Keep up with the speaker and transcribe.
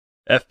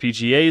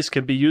FPGAs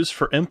can be used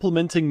for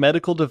implementing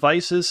medical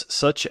devices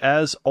such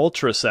as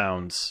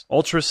ultrasounds.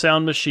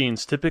 Ultrasound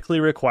machines typically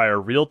require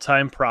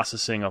real-time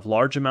processing of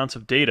large amounts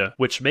of data,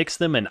 which makes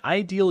them an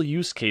ideal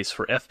use case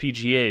for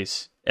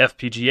FPGAs.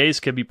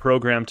 FPGAs can be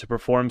programmed to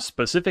perform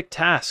specific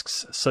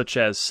tasks such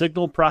as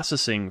signal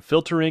processing,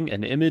 filtering,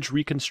 and image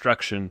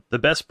reconstruction. The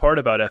best part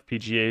about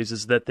FPGAs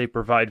is that they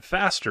provide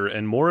faster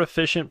and more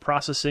efficient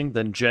processing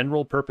than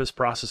general-purpose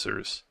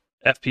processors.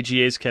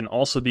 FPGAs can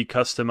also be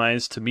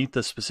customized to meet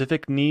the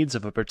specific needs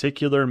of a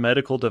particular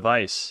medical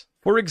device.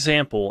 For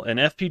example, an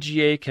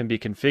FPGA can be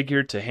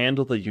configured to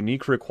handle the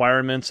unique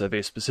requirements of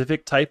a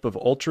specific type of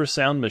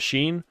ultrasound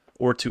machine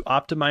or to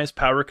optimize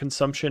power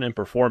consumption and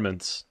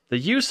performance. The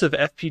use of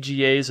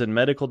FPGAs in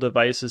medical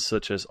devices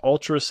such as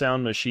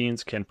ultrasound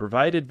machines can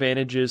provide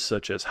advantages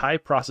such as high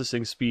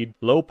processing speed,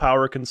 low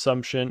power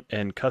consumption,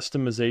 and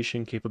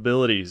customization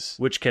capabilities,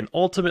 which can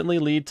ultimately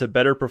lead to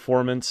better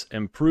performance,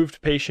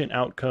 improved patient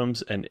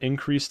outcomes, and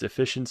increased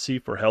efficiency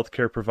for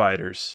healthcare providers.